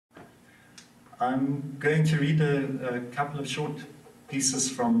I'm going to read a couple of short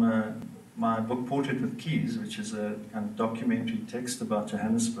pieces from my book Portrait with Keys, which is a kind of documentary text about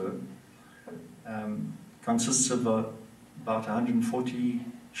Johannesburg. Consists of about 140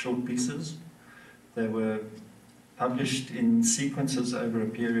 short pieces. They were published in sequences over a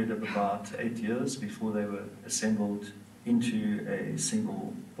period of about 8 years before they were assembled into a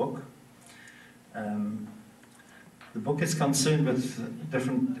single book. The book is concerned with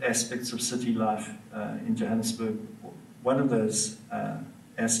different aspects of city life in Johannesburg. One of those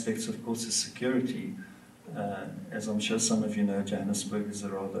aspects, of course, is security. As I'm sure some of you know, Johannesburg is a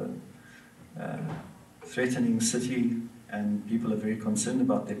rather threatening city, and people are very concerned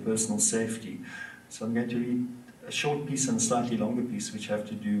about their personal safety. So I'm going to read a short piece and a slightly longer piece which have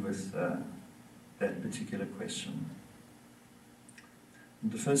to do with that particular question.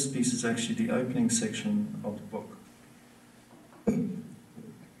 And the first piece is actually the opening section of the book.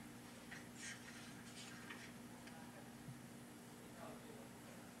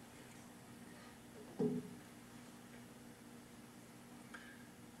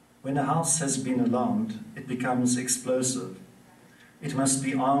 When a house has been alarmed, it becomes explosive. It must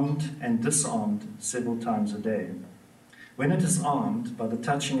be armed and disarmed several times a day. When it is armed by the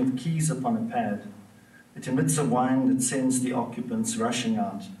touching of keys upon a pad, it emits a whine that sends the occupants rushing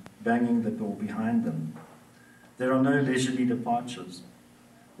out, banging the door behind them. There are no leisurely departures.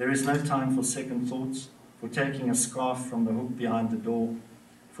 There is no time for second thoughts, for taking a scarf from the hook behind the door,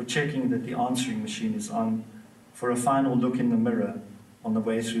 for checking that the answering machine is on, for a final look in the mirror on the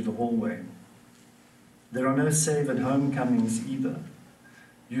way through the hallway. There are no save at homecomings either.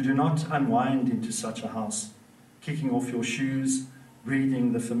 You do not unwind into such a house, kicking off your shoes,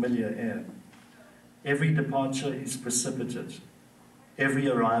 breathing the familiar air. Every departure is precipitate. Every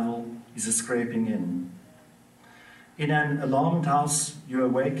arrival is a scraping in. In an alarmed house, you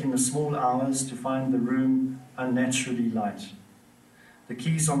awake in the small hours to find the room unnaturally light. The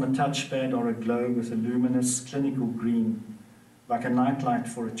keys on the touchpad are aglow with a luminous clinical green, like a nightlight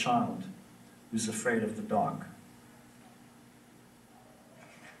for a child who's afraid of the dark.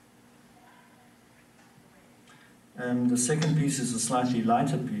 The second piece is a slightly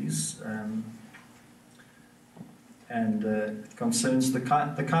lighter piece, and it concerns the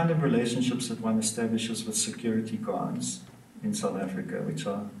kind of relationships that one establishes with security guards in South Africa, which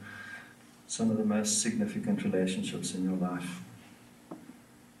are some of the most significant relationships in your life.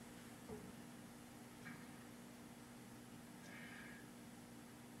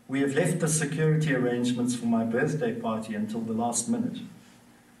 We have left the security arrangements for my birthday party until the last minute,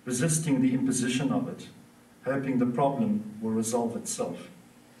 resisting the imposition of it, hoping the problem will resolve itself.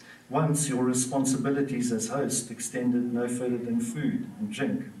 Once your responsibilities as host extended no further than food and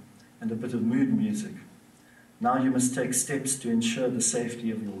drink and a bit of mood music. Now you must take steps to ensure the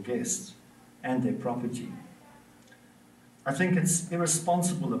safety of your guests and their property. I think it's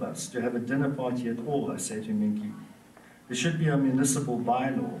irresponsible of us to have a dinner party at all, I say to Minky. There should be a municipal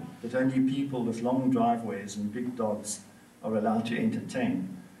bylaw that only people with long driveways and big dogs are allowed to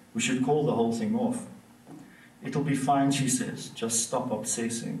entertain. We should call the whole thing off. It'll be fine, she says, just stop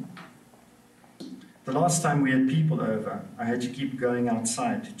obsessing. The last time we had people over, I had to keep going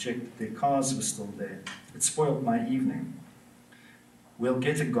outside to check that their cars were still there. It spoiled my evening. We'll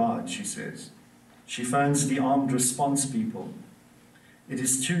get a guard, she says. She phones the armed response people. It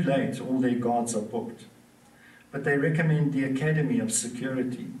is too late, all their guards are booked. But they recommend the Academy of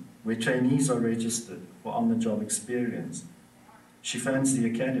Security, where trainees are registered for on-the-job experience. She phones the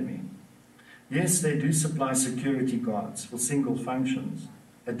Academy. Yes, they do supply security guards for single functions.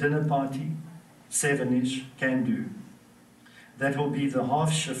 A dinner party, 7-ish, can do. That will be the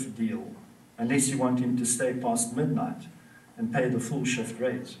half-shift deal, unless you want him to stay past midnight and pay the full shift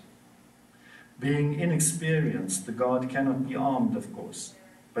rate. Being inexperienced, the guard cannot be armed, of course,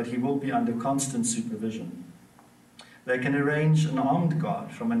 but he will be under constant supervision. They can arrange an armed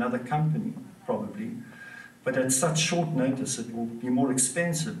guard from another company, probably, but at such short notice it will be more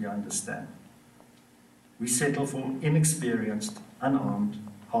expensive, you understand. We settle for inexperienced, unarmed,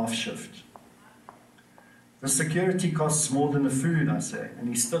 half-shift. The security costs more than the food, I say, and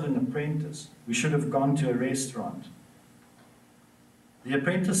he's still an apprentice. We should have gone to a restaurant. The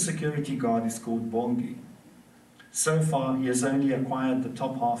apprentice security guard is called Bongi. So far, he has only acquired the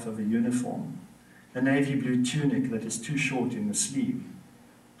top half of a uniform, a navy blue tunic that is too short in the sleeve.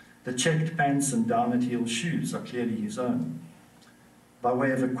 The checked pants and down-at-heel shoes are clearly his own. By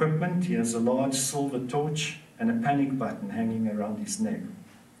way of equipment, he has a large silver torch and a panic button hanging around his neck.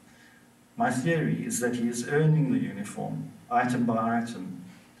 My theory is that he is earning the uniform, item by item,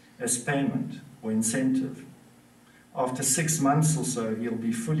 as payment or incentive. After 6 months or so, he'll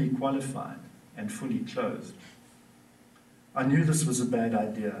be fully qualified and fully clothed. I knew this was a bad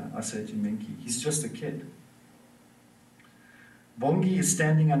idea, I said to Minky. He's just a kid. Bongi is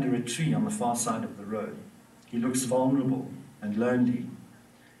standing under a tree on the far side of the road. He looks vulnerable and lonely.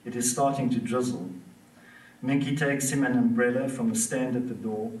 It is starting to drizzle. Minky takes him an umbrella from the stand at the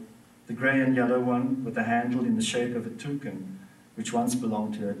door, the grey and yellow one with a handle in the shape of a toucan, which once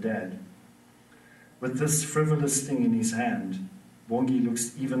belonged to her dad. With this frivolous thing in his hand, Bongi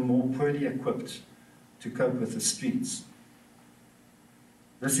looks even more poorly equipped to cope with the streets.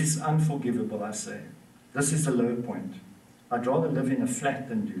 This is unforgivable, I say. This is the low point. I'd rather live in a flat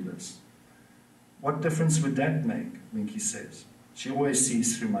than do this. What difference would that make, Minky says. She always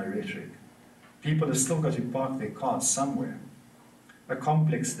sees through my rhetoric. People have still got to park their cars somewhere. A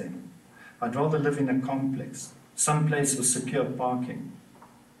complex then. I'd rather live in a complex, some place with secure parking.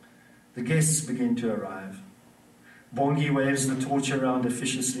 The guests begin to arrive. Bongi waves the torch around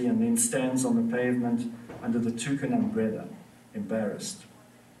officiously and then stands on the pavement under the toucan umbrella, embarrassed.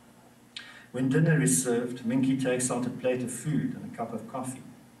 When dinner is served, Minky takes out a plate of food and a cup of coffee.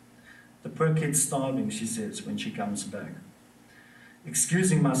 The poor kid's starving, she says when she comes back.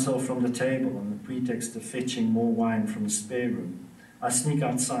 Excusing myself from the table on the pretext of fetching more wine from the spare room, I sneak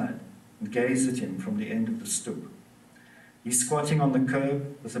outside and gaze at him from the end of the stoep. He's squatting on the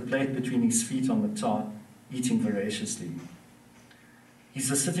curb with a plate between his feet on the tar, eating voraciously.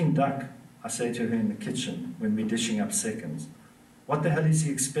 He's a sitting duck, I say to her in the kitchen when we're dishing up seconds. What the hell is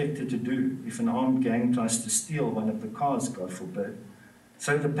he expected to do if an armed gang tries to steal one of the cars, God forbid?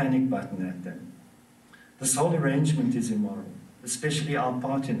 Throw the panic button at them. This whole arrangement is immoral, especially our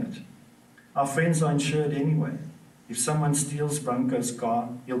part in it. Our friends are insured anyway. If someone steals Branko's car,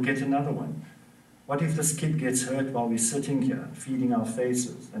 he'll get another one. What if this kid gets hurt while we're sitting here, feeding our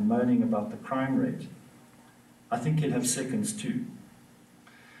faces and moaning about the crime rate? I think he'll have seconds too.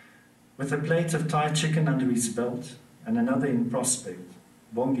 With a plate of Thai chicken under his belt and another in prospect,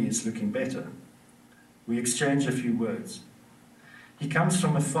 Bongi is looking better. We exchange a few words. He comes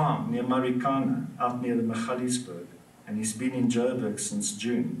from a farm near Marikana, out near the Magaliesberg, and he's been in Joburg since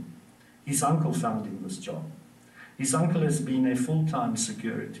June. His uncle found him this job. His uncle has been a full-time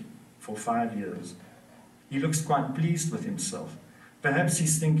security for 5 years. He looks quite pleased with himself. Perhaps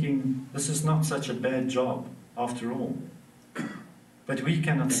he's thinking, this is not such a bad job after all. But we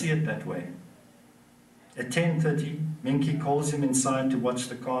cannot see it that way. At 10:30, Minky calls him inside to watch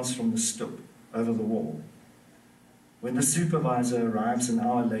the cars from the stoep over the wall. When the supervisor arrives an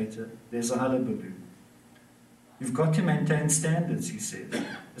hour later, there's a hullabaloo. You've got to maintain standards, he says,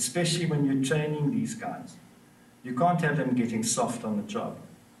 especially when you're training these guys. You can't have them getting soft on the job.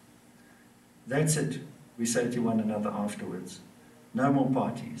 That's it, we say to one another afterwards. No more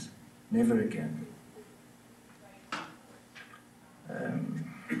parties, never again.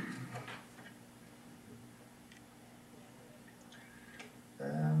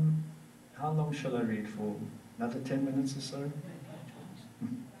 How long shall I read for? Another 10 minutes or so?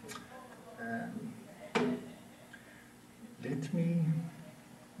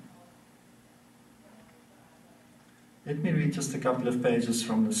 Let me read just a couple of pages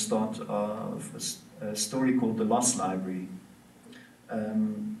from the start of a story called The Lost Library.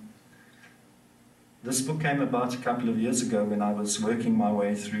 This book came about a couple of years ago when I was working my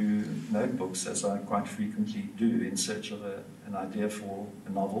way through notebooks, as I quite frequently do, in search of an idea for a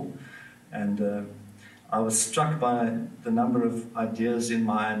novel. And I was struck by the number of ideas in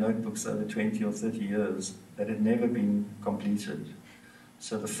my notebooks over 20 or 30 years that had never been completed.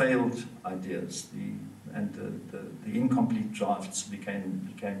 So the failed ideas and the incomplete drafts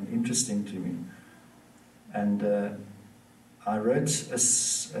became interesting to me. And I wrote a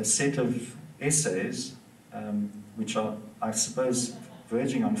set of essays, which are, I suppose,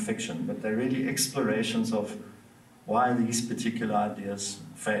 verging on fiction, but they're really explorations of why these particular ideas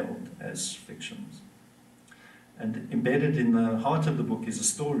failed as fictions. And embedded in the heart of the book is a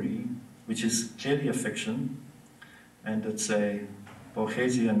story, which is clearly a fiction, and it's a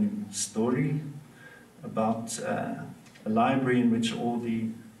Borgesian story about a library in which all the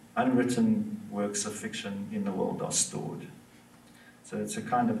unwritten works of fiction in the world are stored. So it's a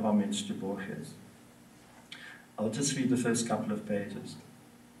kind of homage to Borges. I'll just read the first couple of pages.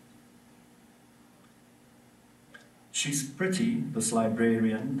 She's pretty, this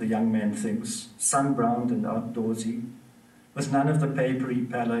librarian, the young man thinks, sun-browned and outdoorsy, with none of the papery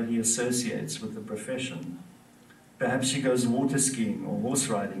pallor he associates with the profession. Perhaps she goes water skiing or horse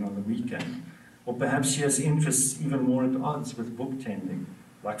riding on the weekend, or perhaps she has interests even more at odds with book tending,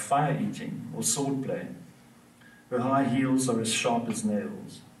 like fire eating or sword play. Her high heels are as sharp as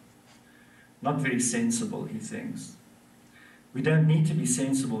nails. Not very sensible, he thinks. We don't need to be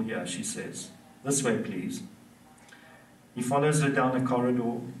sensible here, she says. This way, please. He follows her down a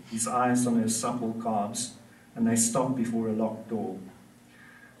corridor, his eyes on her supple calves, and they stop before a locked door.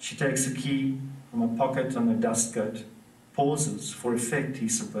 She takes a key from a pocket on her dust coat, pauses, for effect he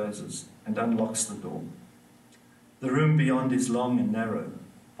supposes, and unlocks the door. The room beyond is long and narrow.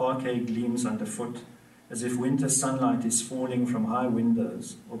 Parquet gleams underfoot, as if winter sunlight is falling from high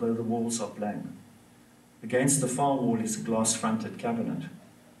windows, although the walls are blank. Against the far wall is a glass-fronted cabinet.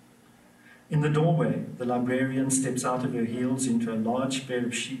 In the doorway, the librarian steps out of her heels into a large pair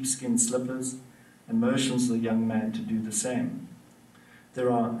of sheepskin slippers and motions the young man to do the same.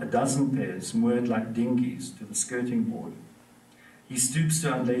 There are a dozen pairs moored like dinghies to the skirting board. He stoops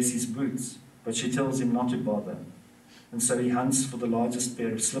to unlace his boots, but she tells him not to bother, and so he hunts for the largest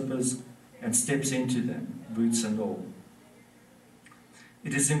pair of slippers and steps into them, boots and all.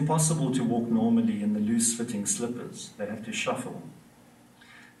 It is impossible to walk normally in the loose-fitting slippers. They have to shuffle.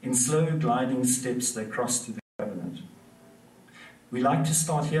 In slow, gliding steps, they cross to the cabinet. We like to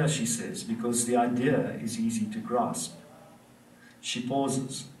start here, she says, because the idea is easy to grasp. She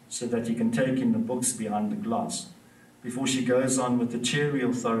pauses so that he can take in the books behind the glass before she goes on with the cheery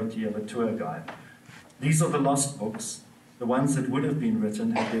authority of a tour guide. These are the lost books, the ones that would have been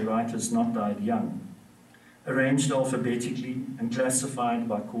written had their writers not died young, arranged alphabetically and classified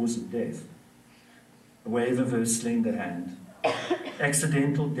by cause of death. A wave of her slender hand.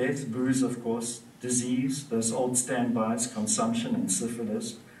 Accidental death, booze of course, disease, those old standbys, consumption and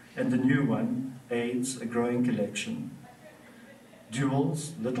syphilis, and the new one, AIDS, a growing collection.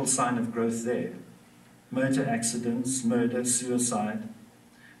 Duels, little sign of growth there. Motor accidents, murder, suicide.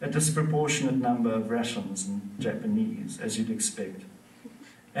 A disproportionate number of Russians and Japanese, as you'd expect.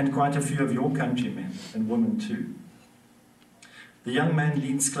 And quite a few of your countrymen, and women too. The young man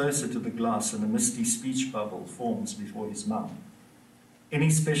leans closer to the glass and a misty speech bubble forms before his mouth. Any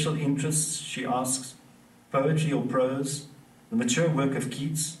special interests, she asks? Poetry or prose? The mature work of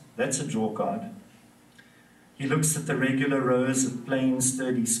Keats? That's a draw card. He looks at the regular rows of plain,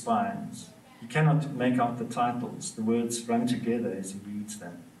 sturdy spines. He cannot make out the titles. The words run together as he reads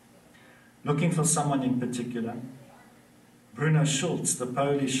them. Looking for someone in particular? Bruno Schultz, the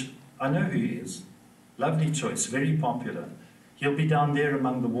Polish, I know who he is. Lovely choice, very popular. He'll be down there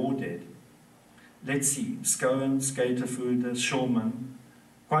among the war dead. Let's see, Schoen, Skaterfuder, Schulman.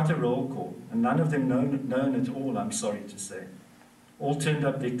 Quite a roll call, and none of them known at all, I'm sorry to say. All turned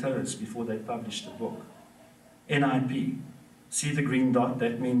up their toes before they published a book. NIP. See the green dot?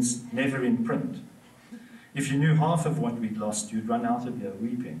 That means never in print. If you knew half of what we'd lost, you'd run out of here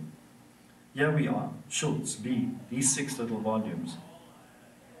weeping. Here we are, Schultz, B, these 6 little volumes.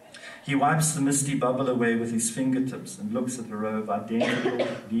 He wipes the misty bubble away with his fingertips and looks at a row of identical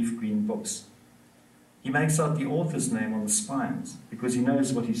leaf green books. He makes out the author's name on the spines because he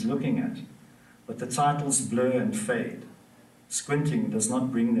knows what he's looking at, but the titles blur and fade. Squinting does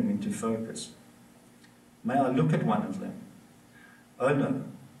not bring them into focus. May I look at one of them? Oh no,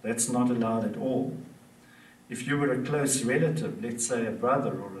 that's not allowed at all. If you were a close relative, let's say a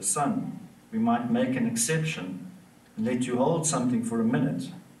brother or a son, we might make an exception and let you hold something for a minute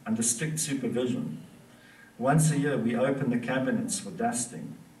under strict supervision. Once a year we open the cabinets for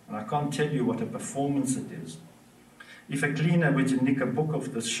dusting, and I can't tell you what a performance it is. If a cleaner were to nick a book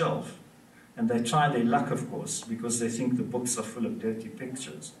off the shelf, and they try their luck of course, because they think the books are full of dirty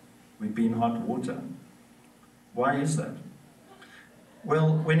pictures, we'd be in hot water. Why is that?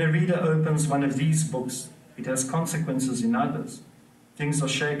 Well, when a reader opens one of these books, it has consequences in others. Things are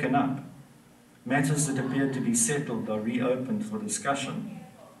shaken up. Matters that appear to be settled are reopened for discussion.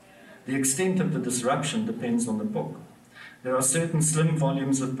 The extent of the disruption depends on the book. There are certain slim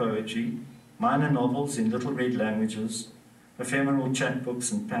volumes of poetry, minor novels in little red languages, ephemeral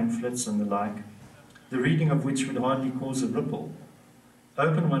chapbooks and pamphlets and the like, the reading of which would hardly cause a ripple.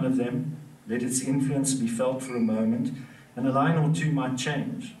 Open one of them, let its influence be felt for a moment, and a line or two might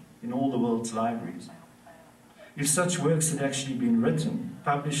change in all the world's libraries. If such works had actually been written,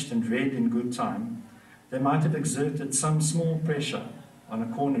 published and read in good time, they might have exerted some small pressure on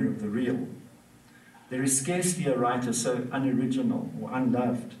a corner of the reel. There is scarcely a writer so unoriginal or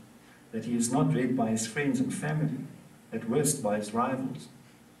unloved that he is not read by his friends and family, at worst by his rivals.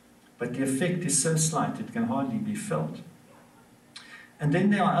 But the effect is so slight it can hardly be felt. And then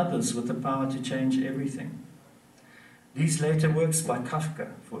there are others with the power to change everything. These later works by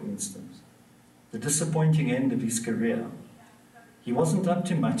Kafka, for instance, the disappointing end of his career. He wasn't up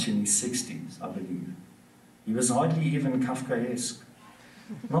to much in his 60s, I believe. He was hardly even Kafkaesque.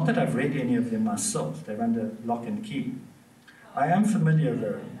 Not that I've read any of them myself, they're under lock and key. I am familiar,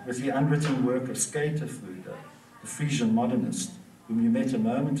 though, with the unwritten work of Skaterfuder, the Frisian modernist, whom you met a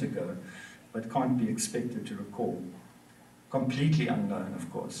moment ago, but can't be expected to recall. Completely unknown,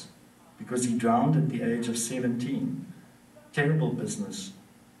 of course, because he drowned at the age of 17. Terrible business.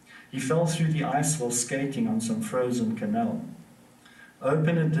 He fell through the ice while skating on some frozen canal.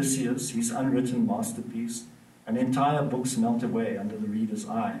 Open Odysseus, his unwritten masterpiece, and entire books melt away under the reader's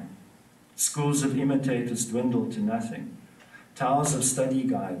eye. Schools of imitators dwindle to nothing. Towers of study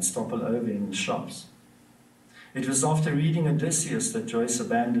guides topple over in the shops. It was after reading Odysseus that Joyce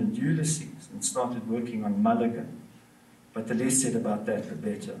abandoned Ulysses and started working on Mulligan. But the less said about that, the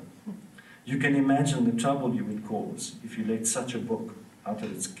better. You can imagine the trouble you would cause if you let such a book out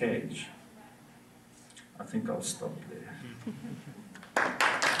of its cage. I think I'll stop there.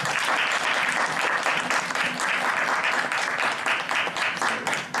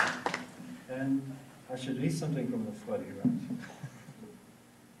 And I should read something from the Folly, right?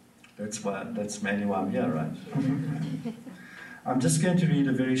 That's mainly why I'm here, right? I'm just going to read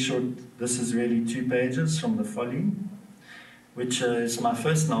a very short, this is really 2 pages from the Folly, which is my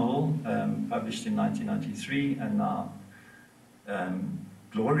first novel, published in 1993, and now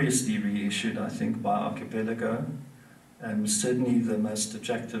gloriously reissued, I think, by Archipelago. Certainly the most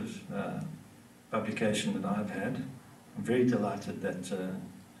attractive publication that I've had. I'm very delighted that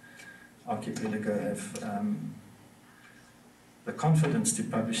Archipelago have the confidence to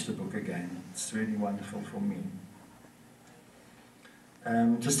publish the book again. It's really wonderful for me.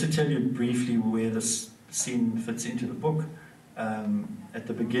 Just to tell you briefly where this scene fits into the book. At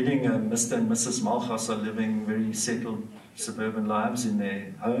the beginning, Mr. and Mrs. Malchus are living very settled suburban lives in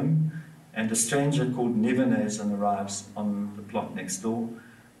their home, and a stranger called Nevenazen arrives on the plot next door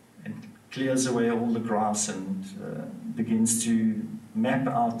and clears away all the grass and begins to map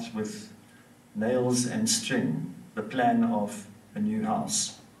out with nails and string the plan of a new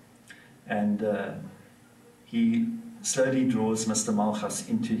house. And he slowly draws Mr. Malchus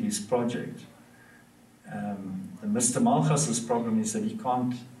into his project. Mr. Malchus's problem is that he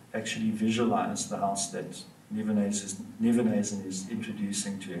can't actually visualize the house that Nevenazen is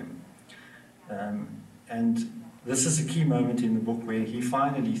introducing to him. And this is a key moment in the book where he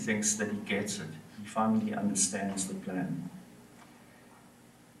finally thinks that he gets it. He finally understands the plan.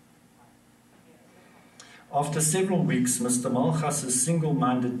 After several weeks, Mr. Malchus's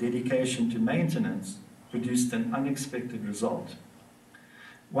single-minded dedication to maintenance produced an unexpected result.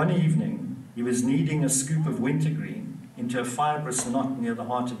 One evening, he was kneading a scoop of wintergreen into a fibrous knot near the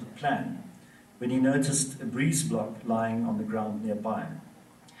heart of the plan when he noticed a breeze block lying on the ground nearby.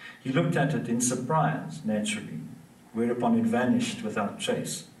 He looked at it in surprise, naturally, whereupon it vanished without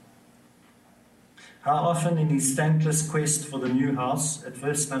trace. How often in his thankless quest for the new house, at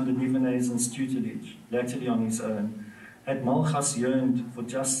first under Nevenazen's tutelage, latterly on his own, had Malchus yearned for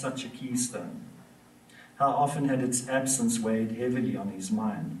just such a keystone? How often had its absence weighed heavily on his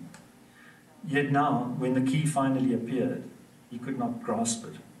mind? Yet now, when the key finally appeared, he could not grasp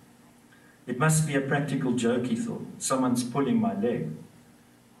it. It must be a practical joke, he thought. Someone's pulling my leg.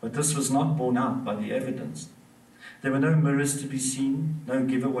 But this was not borne out by the evidence. There were no mirrors to be seen, no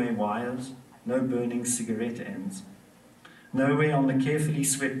giveaway wires, no burning cigarette ends. Nowhere on the carefully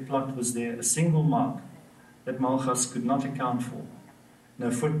swept plot was there a single mark that Malchus could not account for. No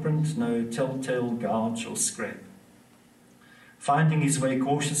footprint, no telltale gouge or scrape. Finding his way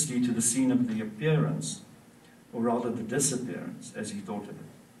cautiously to the scene of the appearance, or rather the disappearance, as he thought of it,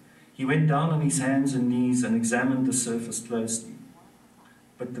 he went down on his hands and knees and examined the surface closely.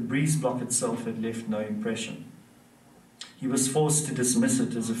 But the breeze block itself had left no impression. He was forced to dismiss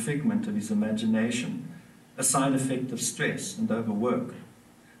it as a figment of his imagination, a side effect of stress and overwork.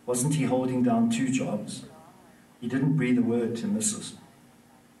 Wasn't he holding down 2 jobs? He didn't breathe a word to Mrs.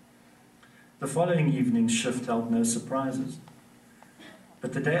 The following evening's shift held no surprises.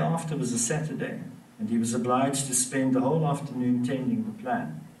 But the day after was a Saturday, and he was obliged to spend the whole afternoon tending the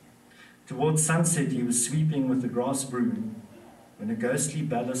plan. Towards sunset he was sweeping with the grass broom when a ghostly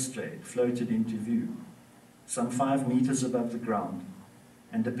balustrade floated into view, some 5 meters above the ground,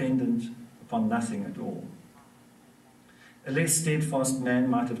 and dependent upon nothing at all. A less steadfast man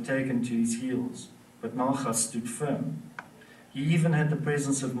might have taken to his heels, but Malchus stood firm. He even had the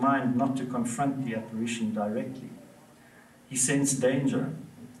presence of mind not to confront the apparition directly. He sensed danger.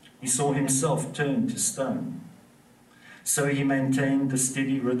 He saw himself turned to stone. So he maintained the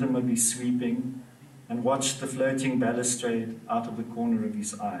steady rhythm of his sweeping and watched the floating balustrade out of the corner of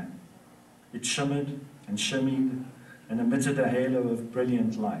his eye. It shimmered and shimmied and emitted a halo of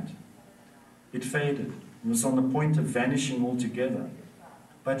brilliant light. It faded and was on the point of vanishing altogether,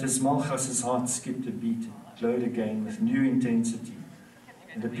 but as Malchus's heart skipped a beat, it glowed again with new intensity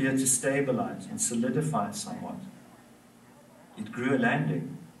and appeared to stabilize and solidify somewhat. It grew a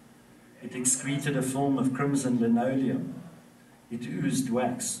landing. It excreted a film of crimson linoleum. It oozed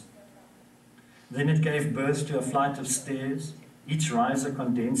wax. Then it gave birth to a flight of stairs, each riser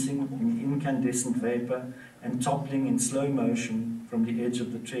condensing in incandescent vapor and toppling in slow motion from the edge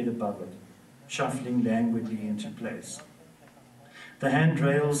of the tread above it, shuffling languidly into place. The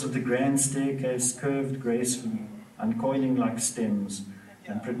handrails of the grand staircase curved gracefully, uncoiling like stems,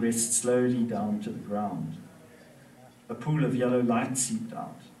 and progressed slowly down to the ground. A pool of yellow light seeped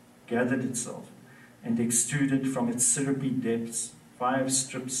out, gathered itself, and extruded from its syrupy depths 5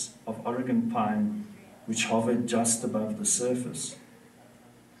 strips of Oregon pine which hovered just above the surface.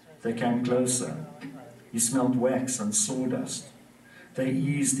 They came closer. He smelled wax and sawdust. They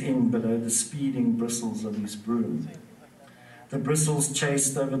eased in below the speeding bristles of his broom. The bristles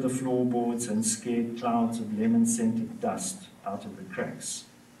chased over the floorboards and scared clouds of lemon-scented dust out of the cracks.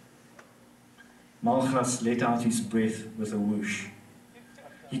 Malchus let out his breath with a whoosh.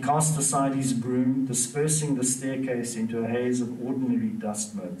 He cast aside his broom, dispersing the staircase into a haze of ordinary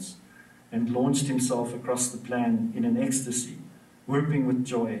dust motes, and launched himself across the plan in an ecstasy, whooping with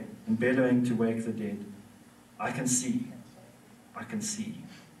joy and bellowing to wake the dead. I can see. I can see.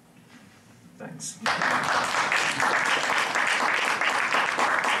 Thanks.